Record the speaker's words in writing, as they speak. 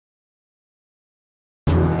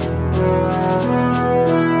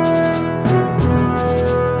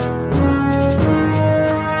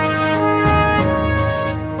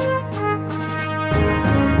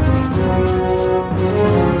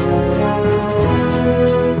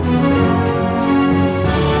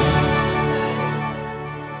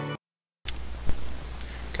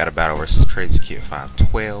versus Crazykid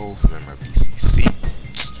 512, member of D.C.C.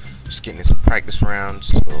 Just getting in some practice rounds,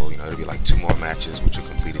 so it'll be like 2 more matches, which will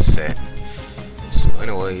complete a set. So,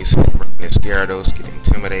 anyways, this Gyarados get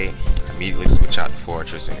Intimidate. Immediately switch out to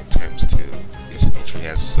Fortress and attempts to get some entry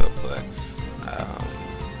hazards up, but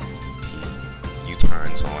he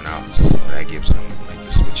U-turns on out, so that gives him like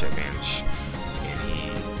the switch advantage, and he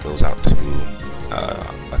goes out to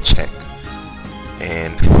a check.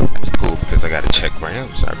 And that's cool because I got a check right now,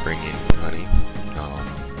 so I bring in Honey,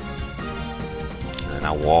 and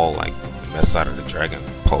I wall like the mess out of the Dragon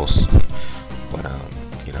Pulse, but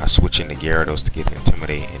I switch into Gyarados to get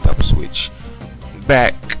Intimidate and up switch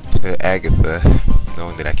back to Agatha,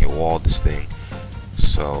 knowing that I can wall this thing.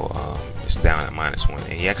 So it's down at -1,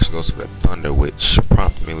 and he actually goes for the Thunder, which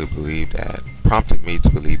prompted me to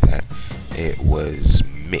believe that it was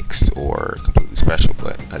mixed or completely special,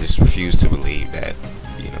 but I just refuse to believe that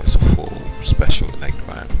it's a full special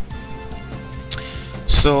Electrify.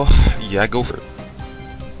 So yeah, I go for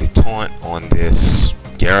the taunt on this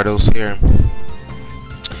Gyarados here,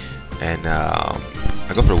 and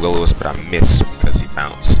I go for the Will-O-Wisp, but I miss because he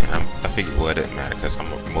bounced, and I figured, well, it didn't matter because I'm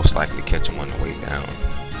most likely to catch him on the way down,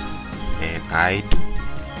 and I do.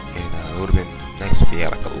 And it would have been nice if he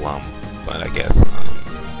had like a Lum, but I guess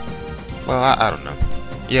well, I don't know.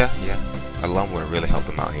 Yeah, a Lum would have really helped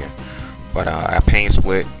him out here. But I Pain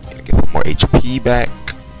Split and get some more HP back,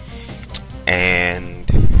 and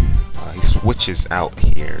he switches out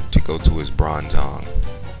here to go to his Bronzong,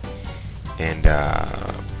 and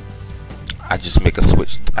I just make a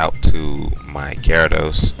switch out to my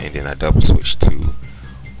Gyarados, and then I double switch to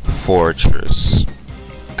Fortress,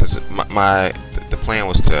 because the plan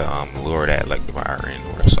was to lure that Electivire in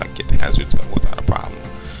order so I can get the Hazard up without a problem.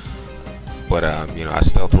 But I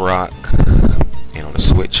Stealth Rock, and on the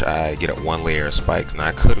switch I get up 1 layer of spikes. Now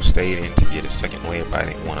I could have stayed in to get a 2nd layer, but I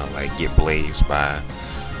didn't want to like get blazed by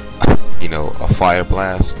a Fire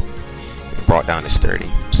Blast. It brought down to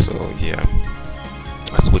sturdy. So yeah,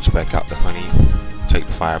 I switch back out to Honey, take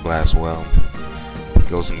the Fire Blast well. It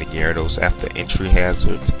goes into Gyarados. After entry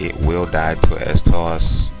hazards, it will die to a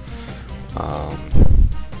S-Toss,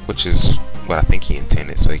 which is what I think he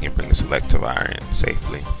intended, so he can bring the Electivire in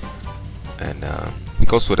safely. And he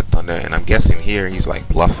goes for the Thunder, and I'm guessing here he's like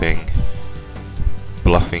bluffing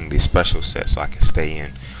the special set so I can stay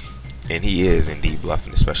in, and he is indeed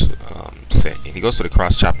bluffing the special set. And he goes for the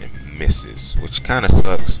Cross Chop and misses, which kind of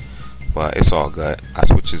sucks, but it's all good. I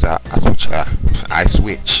switch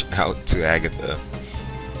out to Agatha,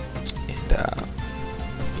 and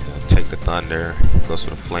take the Thunder. Goes for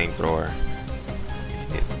the Flamethrower,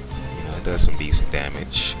 and it does some decent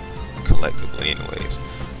damage collectively, anyways.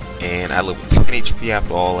 And I live with 10 HP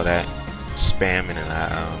after all of that spamming, and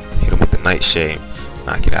I hit him with the Nightshade,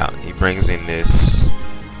 knock it out. He brings in this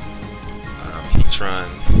Heatran,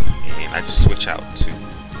 and I just switch out to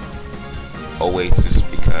Oasis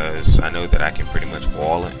because I know that I can pretty much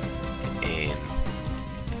wall it, and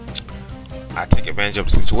I take advantage of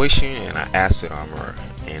the situation, and I Acid Armor,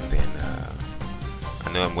 and then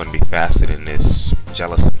I know I'm going to be faster than this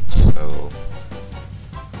Jellicent, so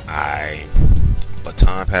I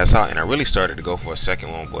Baton Pass out, and I really started to go for a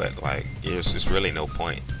 2nd one, but like there's just really no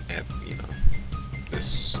point at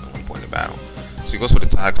this one point in battle. So he goes for the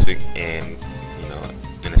Toxic, and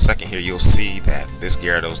in a second here you'll see that this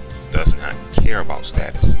Gyarados does not care about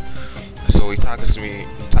status. So he toxics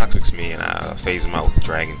me, and I phase him out with the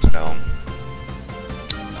Dragon Tail.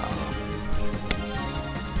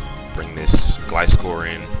 Bring this Gliscor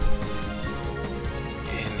in,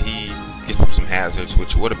 and he gets up some hazards,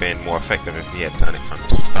 which would have been more effective if he had done it from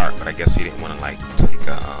the start, but I guess he didn't want to like take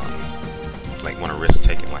want to risk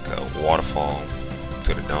taking like a waterfall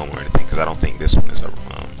to the dome or anything, because I don't think this one is a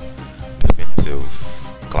defensive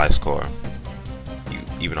Gliscor,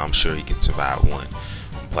 even though I'm sure he can survive one.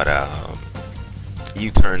 But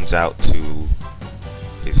turns out to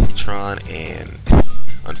his Heatran, and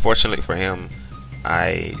unfortunately for him,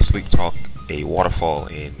 I Sleep Talk a waterfall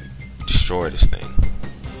and destroy this thing.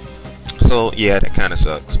 So yeah, that kind of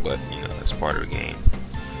sucks, but that's part of the game.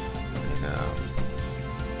 And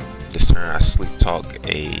this turn I Sleep Talk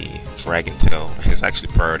a Dragon Tail. It's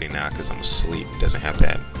actually priority now because I'm asleep. It doesn't have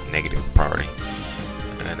that negative priority.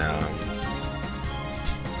 And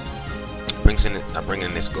I bring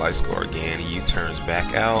in this Gliscor again. He turns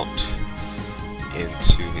back out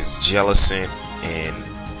into his Jellicent, and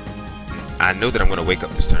I know that I'm going to wake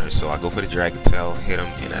up this turn, so I go for the Dragon Tail, hit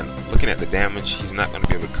him, and I'm looking at the damage. He's not going to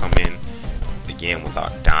be able to come in again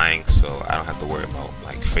without dying, so I don't have to worry about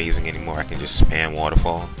like phasing anymore. I can just spam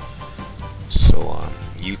Waterfall. So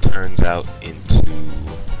U turns out into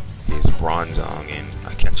his Bronzong, and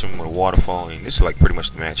I catch him with a waterfall, and this is like pretty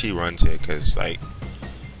much the match. He runs it because like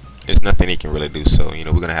there's nothing he can really do. So we're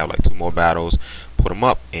gonna have like 2 more battles, put him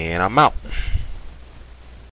up, and I'm out.